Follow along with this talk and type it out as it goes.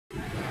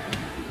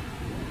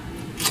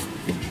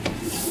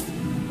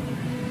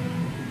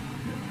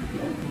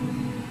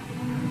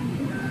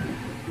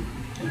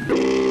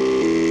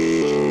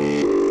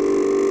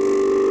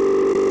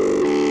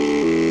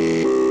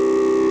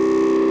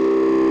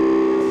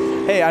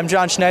Hey, I'm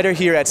John Schneider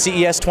here at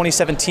CES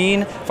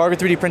 2017, Fargo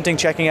 3D Printing,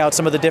 checking out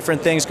some of the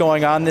different things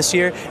going on this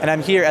year. And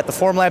I'm here at the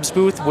Formlabs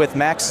booth with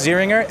Max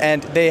Zieringer,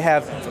 and they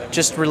have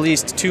just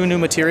released 2 new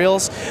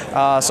materials.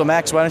 So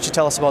Max, why don't you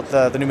tell us about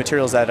the new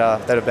materials that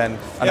have been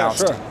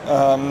announced?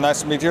 Yeah, sure.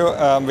 Nice to meet you.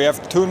 We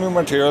have 2 new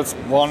materials.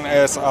 One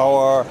is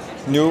our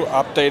new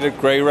updated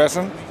gray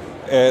resin.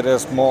 It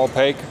is more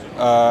opaque,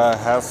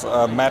 has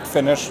a matte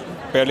finish,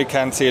 barely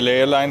can't see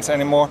layer lines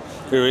anymore.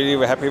 We're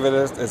really happy with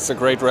it. It's a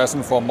great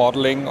resin for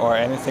modeling or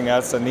anything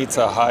else that needs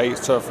a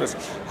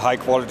high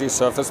quality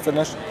surface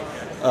finish.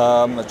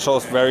 It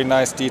shows very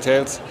nice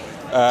details.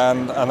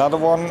 And another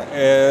one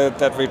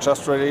that we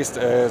just released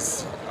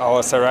is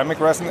our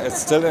ceramic resin.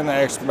 It's still in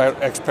an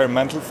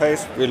experimental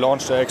phase. We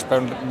launched an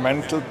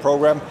experimental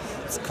program.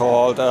 It's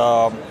called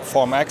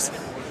Formlabs,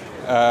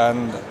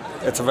 and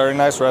it's a very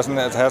nice resin.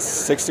 It has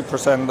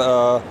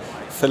 60%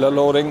 filler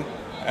loading,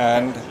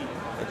 and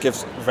it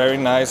gives very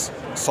nice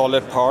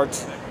solid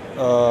parts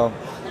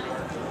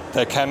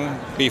that can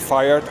be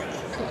fired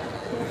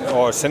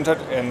or sintered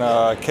in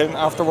a kiln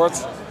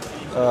afterwards,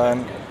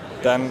 and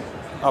then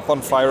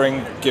upon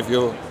firing give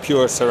you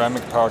pure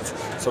ceramic parts.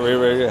 So we're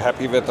really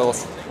happy with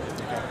those.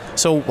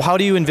 So how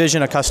do you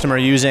envision a customer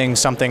using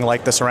something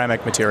like the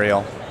ceramic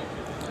material?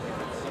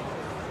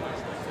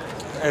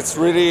 It's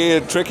really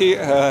a tricky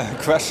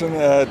question.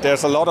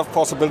 There's a lot of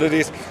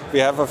possibilities. We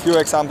have a few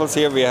examples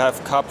here. We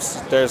have cups.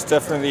 There's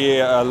definitely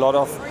a lot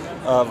of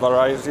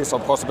varieties or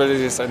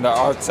possibilities in the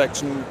art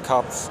section.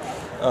 Cups,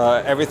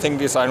 everything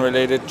design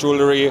related,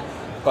 jewelry,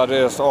 but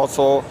it's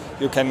also,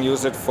 you can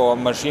use it for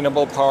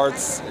machinable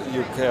parts.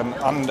 You can,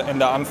 in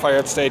the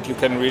unfired state, you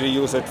can really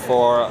use it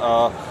for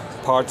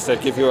parts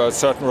that give you a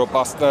certain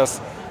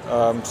robustness.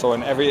 So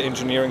in every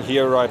engineering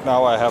here right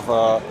now, I have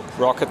a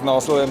rocket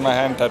nozzle in my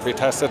hand that we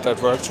tested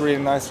that works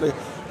really nicely.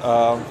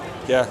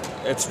 Yeah,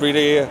 it's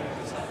really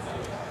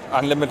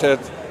unlimited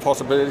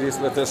possibilities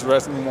with this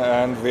resin,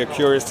 and we're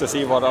curious to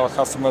see what our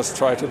customers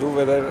try to do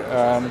with it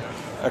and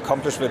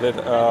accomplish with it.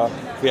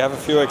 We have a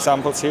few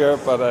examples here,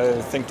 but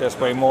I think there's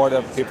way more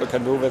that people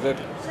can do with it.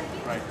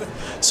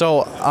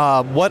 So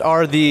what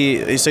are so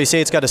you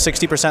say it's got a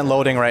 60%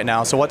 loading right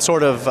now, so what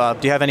sort of,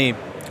 do you have any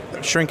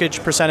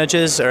shrinkage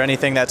percentages or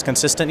anything that's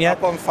consistent yet?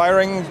 Upon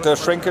firing, the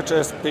shrinkage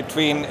is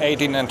between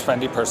 18 and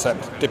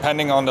 20%,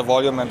 depending on the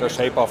volume and the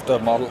shape of the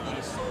model.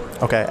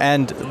 Okay,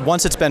 and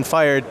once it's been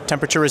fired,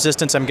 temperature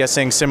resistance, I'm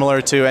guessing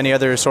similar to any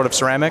other sort of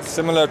ceramic?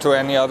 Similar to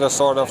any other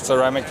sort of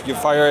ceramic. You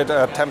fire it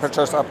at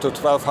temperatures up to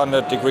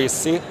 1200 degrees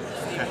C,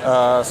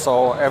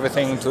 so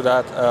everything to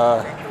that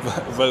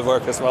will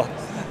work as well.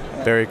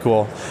 Very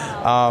cool.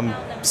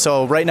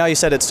 So right now you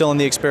said it's still in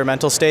the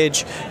experimental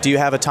stage. Do you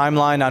have a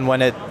timeline on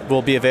when it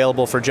will be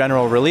available for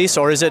general release,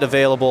 or is it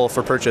available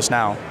for purchase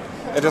now?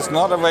 It is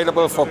not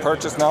available for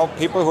purchase now.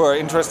 People who are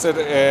interested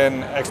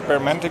in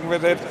experimenting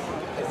with it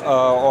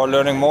or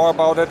learning more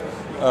about it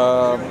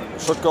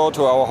should go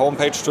to our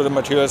homepage, to the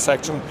materials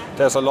section.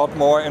 There's a lot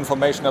more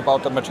information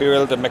about the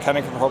material, the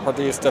mechanical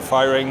properties, the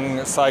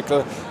firing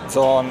cycle,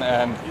 so on,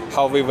 and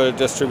how we will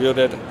distribute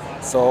it.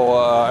 So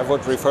I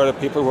would refer the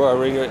people who are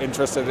really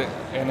interested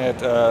in it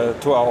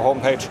to our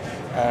homepage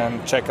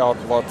and check out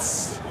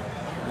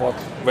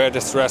where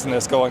this resin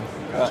is going.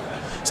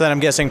 So then I'm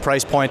guessing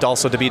price point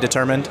also to be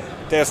determined?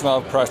 There's no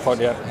price point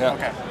yet. Yeah.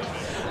 Okay.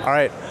 All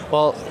right.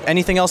 Well,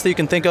 anything else that you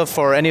can think of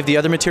for any of the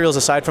other materials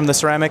aside from the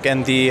ceramic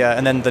and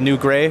then the new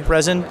gray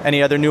resin?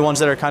 Any other new ones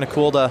that are kind of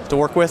cool to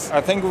work with?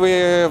 I think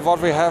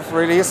what we have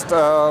released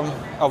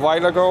a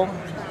while ago,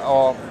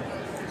 or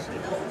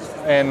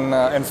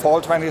in fall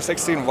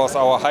 2016, was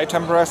our high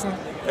temp resin.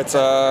 It's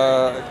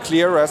a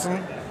clear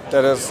resin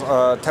that is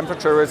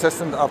temperature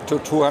resistant up to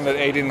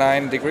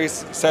 289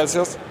 degrees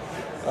Celsius.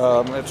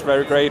 It's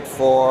very great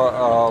for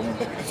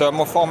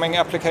thermoforming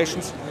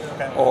applications,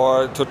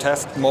 or to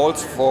test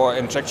molds for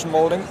injection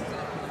molding.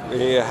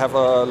 We have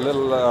a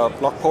little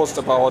blog post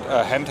about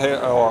a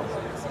handheld or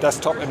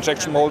desktop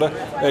injection molder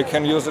that you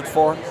can use it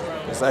for.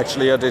 It's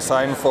actually a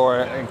design for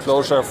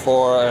enclosure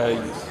for a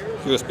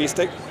USB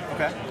stick.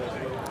 Okay.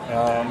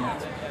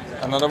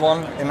 Another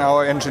one in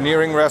our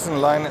engineering resin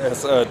line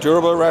is a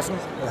durable resin.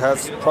 It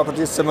has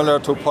properties similar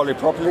to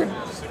polypropylene.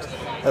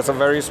 It has a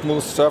very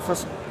smooth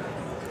surface.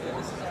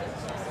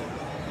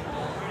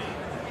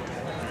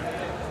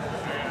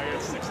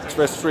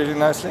 Twists really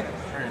nicely.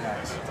 Very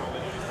nice.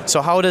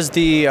 So how does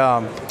the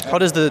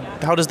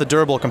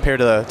durable compare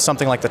to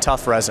something like the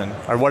tough resin,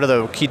 or what are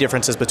the key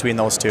differences between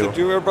those two? The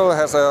durable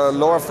has a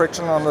lower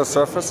friction on the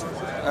surface,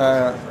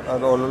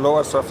 or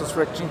lower surface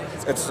friction.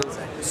 It's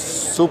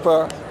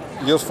super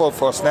useful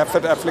for snap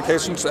fit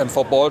applications and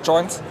for ball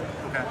joints.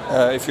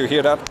 If you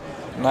hear that,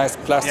 nice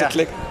plastic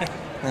click.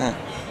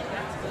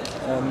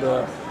 And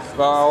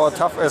well, our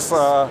tough is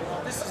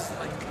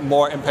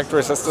more impact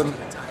resistant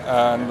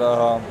and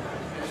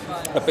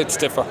a bit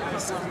stiffer.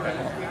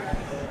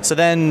 So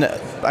then,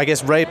 I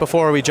guess right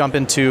before we jump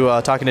into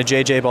talking to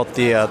JJ about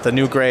the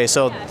new gray,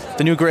 so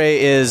the new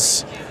gray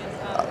is,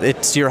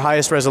 it's your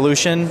highest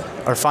resolution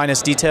or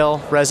finest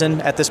detail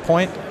resin at this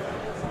point?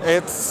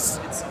 It's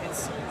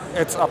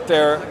it's up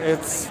there.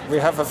 We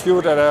have a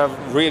few that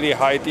have really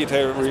high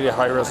detail, really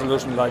high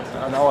resolution, like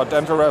on our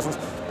dental resins.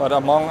 But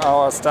among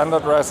our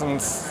standard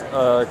resins,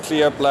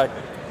 clear, black,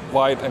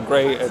 white, and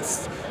gray,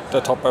 it's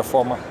the top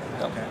performer.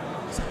 Yeah.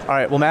 All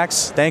right, well,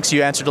 Max, thanks.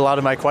 You answered a lot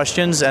of my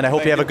questions, and I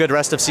hope you have a good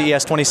rest of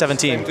CES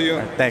 2017. Same to you.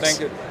 Right, thanks.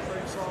 Thank you.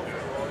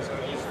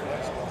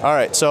 All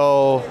right,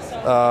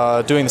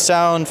 so doing the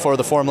sound for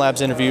the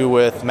Formlabs interview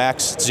with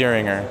Max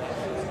Zieringer.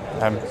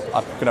 I'm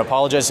going to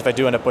apologize if I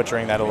do end up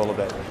butchering that a little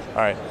bit.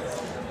 All right.